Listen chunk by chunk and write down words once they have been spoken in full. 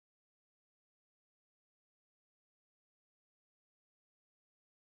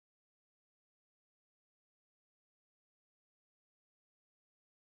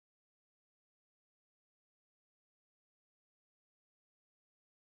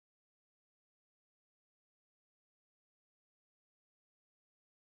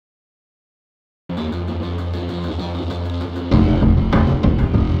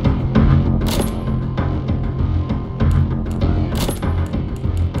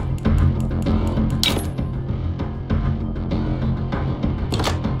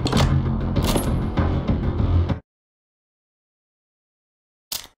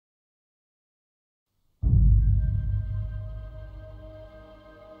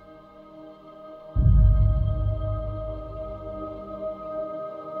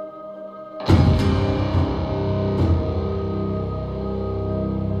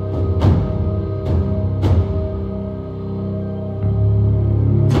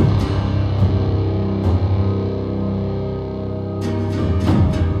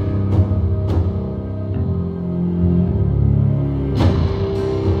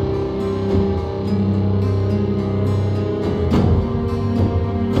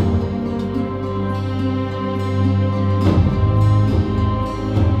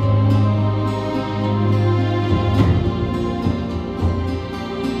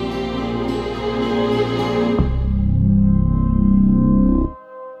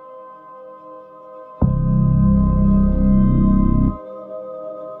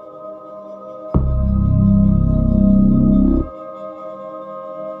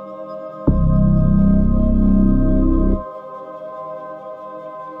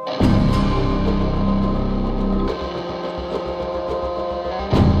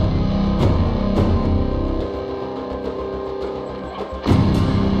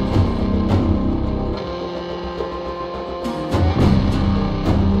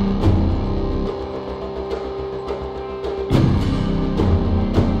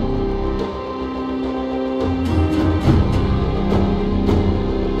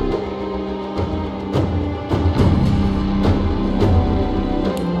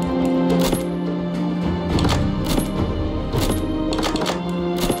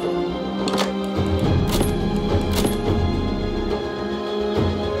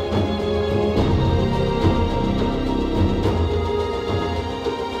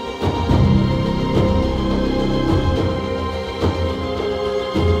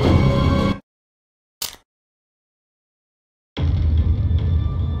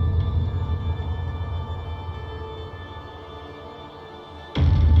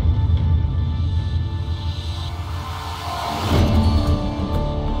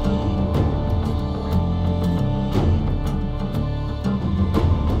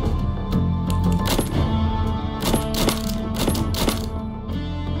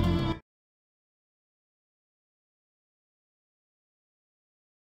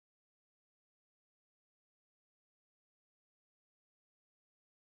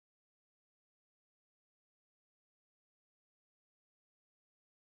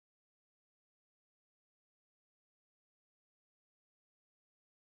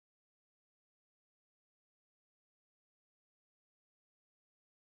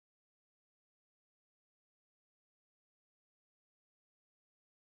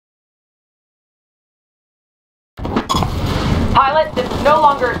Pilot, this is no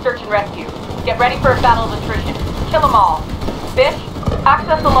longer a search and rescue. Get ready for a battle of attrition. Kill them all. Fish,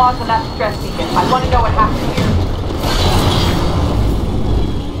 access the logs on that distress beacon. I want to know what happened here.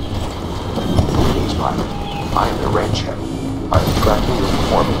 Please, Pilot. I am the rangehead. I am tracking your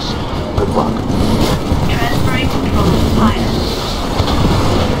performance. Good luck. Transferring control to Pilot.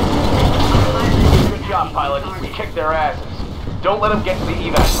 Good job, Pilot. We kicked their asses. Don't let them get to the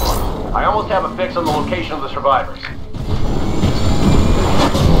evac door. I almost have a fix on the location of the survivors.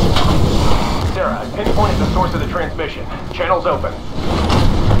 Sarah, I pinpointed the source of the transmission. Channel's open.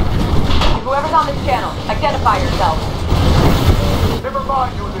 Whoever's on this channel, identify yourself. Never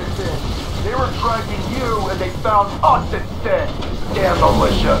mind who this is. They were tracking you and they found us instead. Damn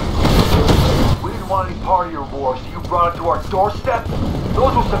militia. We didn't want any part of your war, so you brought it to our doorstep?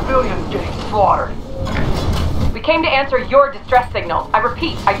 Those were civilians getting slaughtered. We came to answer your distress signal. I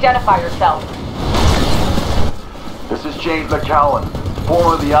repeat, identify yourself. This is James McCallan,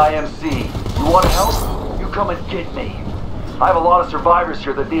 former of the IMC. You want help? You come and get me. I have a lot of survivors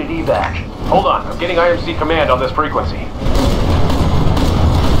here that need an evac. Hold on, I'm getting IMC command on this frequency.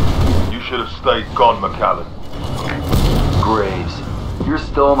 You should have stayed gone, McCallan. Graves, you're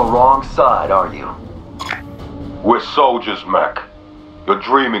still on the wrong side, aren't you? We're soldiers, Mac. You're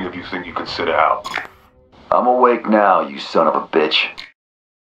dreaming if you think you can sit it out. I'm awake now, you son of a bitch.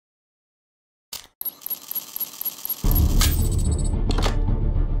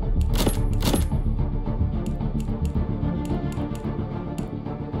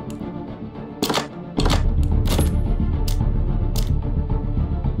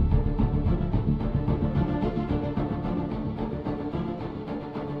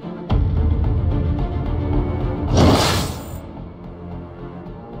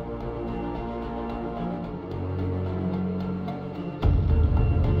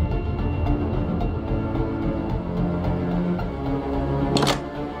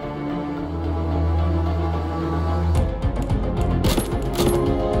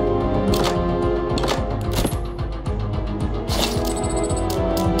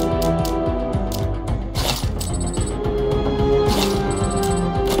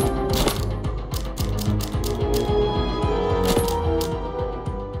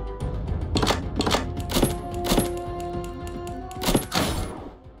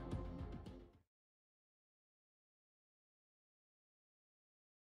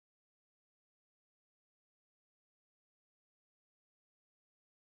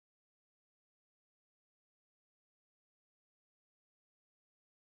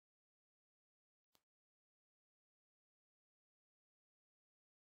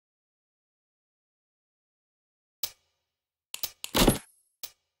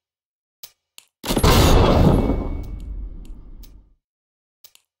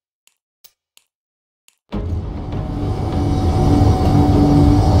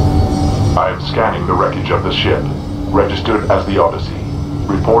 Scanning the wreckage of the ship. Registered as the Odyssey.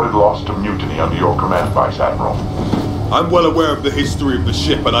 Reported loss to mutiny under your command, Vice Admiral. I'm well aware of the history of the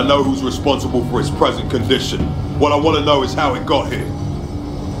ship, and I know who's responsible for its present condition. What I want to know is how it got here.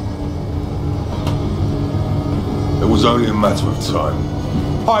 It was only a matter of time.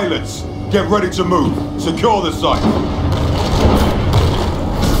 Pilots, get ready to move. Secure the site.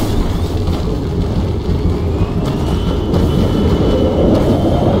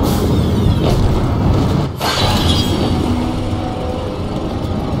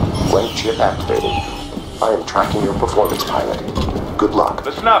 Chip activated. I am tracking your performance, Pilot. Good luck.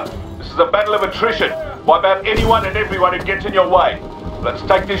 Listen up. This is a battle of attrition. Wipe out anyone and everyone who gets in your way. Let's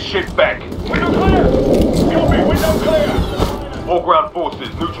take this ship back. Window clear! Copy, window clear! Foreground forces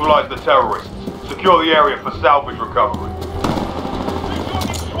neutralize the terrorists. Secure the area for salvage recovery.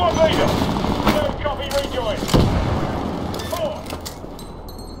 Squad leader! Copy, rejoin! 4!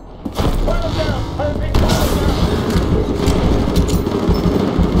 Fire down! Fire down!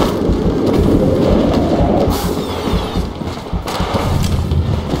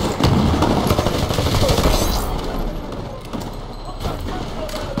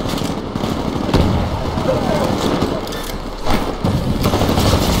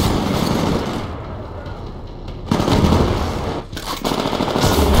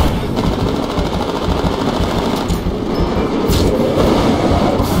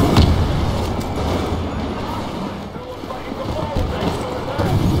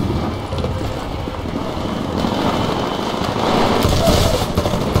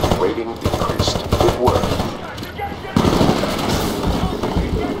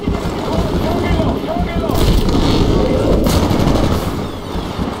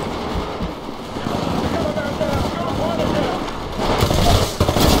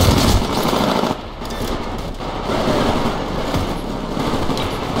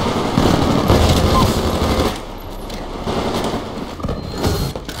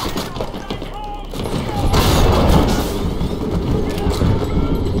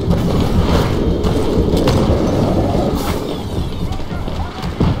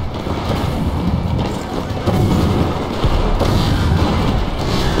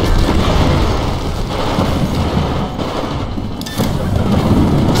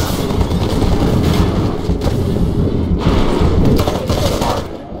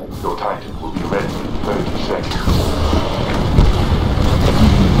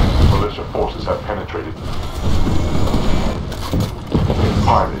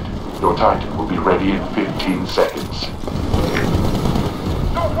 Your Titan will be ready in 15 seconds.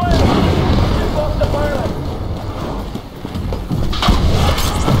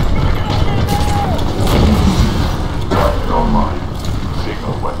 Titan online.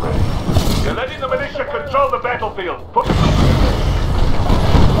 Signal when ready. You're letting the militia control the battlefield.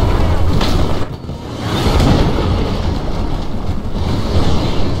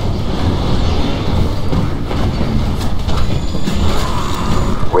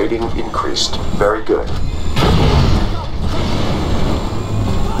 Rating increased. Very good.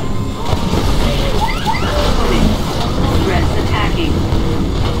 Threats attacking.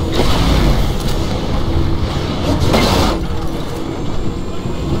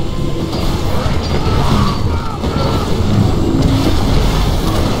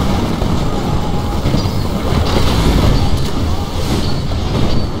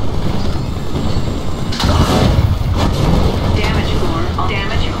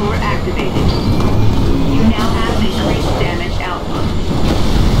 Damage core activated. You now have increased damage output.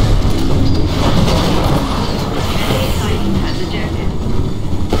 Titan has ejected.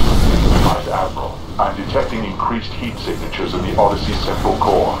 Vice Admiral, I'm detecting increased heat signatures in the Odyssey central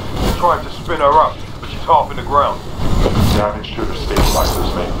core. Tried to spin her up, but she's half in the ground. Damage to the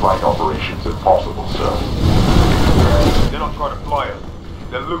stabilizers make flight operations impossible, sir. They're not trying to fly her.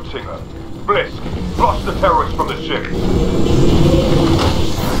 They're looting her. Blisk, flush the terrorists from the ship.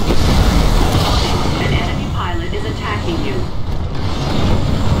 An enemy pilot is attacking you.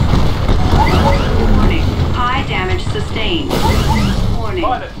 Warning. High damage sustained. Warning.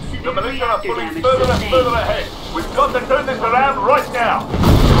 Pilot, the Severe militia are reactor pulling damage further and sustained. further ahead. We've got to turn this around right now.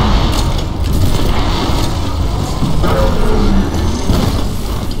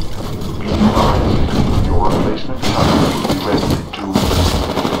 Your replacement Titan will be ready in 2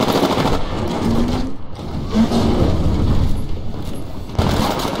 minutes.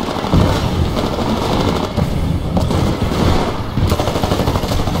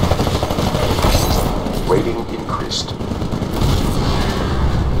 Rating increased.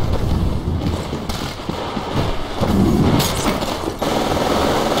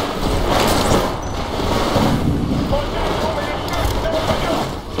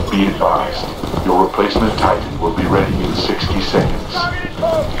 Be advised, your replacement Titan will be ready in 60 seconds.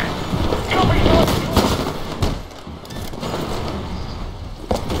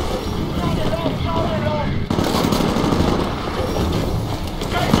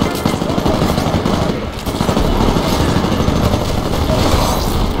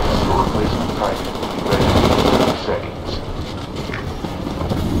 Your replacement Titan will be ready in 30 seconds.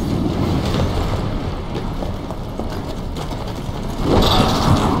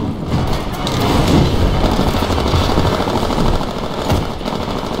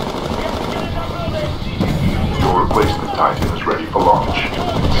 Your replacement Titan is ready for launch.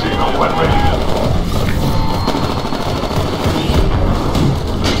 Signal when ready.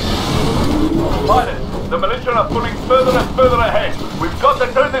 Pilot, the militia are pulling further and further ahead. We've got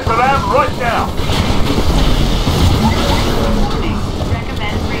to turn this around right now. Warning.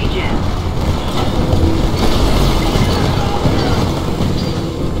 Recommend regen.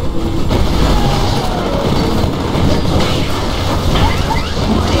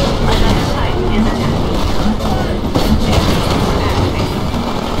 Warning. Another Titan is attacking. Activated.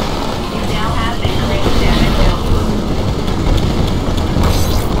 You now have increased damage output.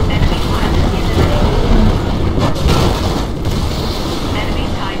 Enemy pilot eliminated. Enemy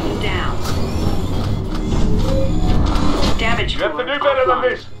Titan down. Damage You have to core do better than offline.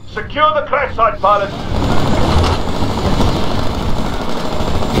 this. Secure the crash site, pilot.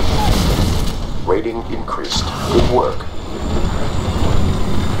 Rating increased. Good work.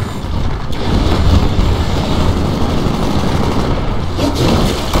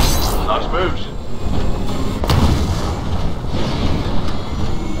 Nice moves.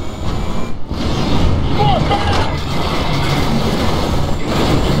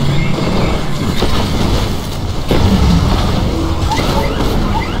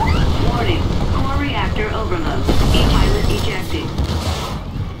 Warning. Core reactor overload. E-pilot ejecting.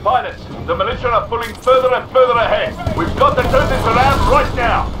 Pilots, the militia are pulling further and further ahead. We've got to turn this around right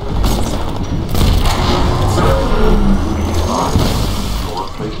now. Your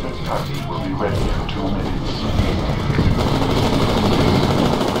replacement Titan will be ready in 2 minutes.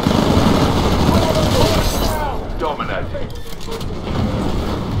 Dominating.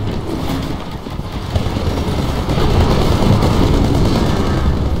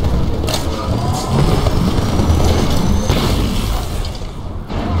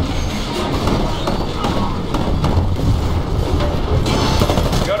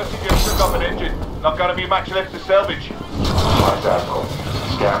 Gotta see you took off an engine. Not gonna be much left to salvage. Vice Admiral,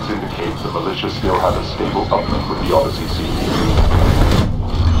 Scans indicate the militia still have a stable uplink with the Odyssey seed.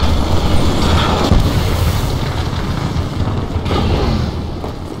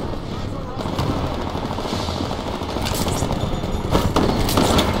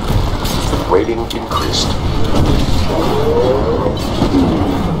 Rating increased.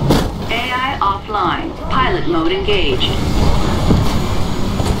 AI offline. Pilot mode engaged.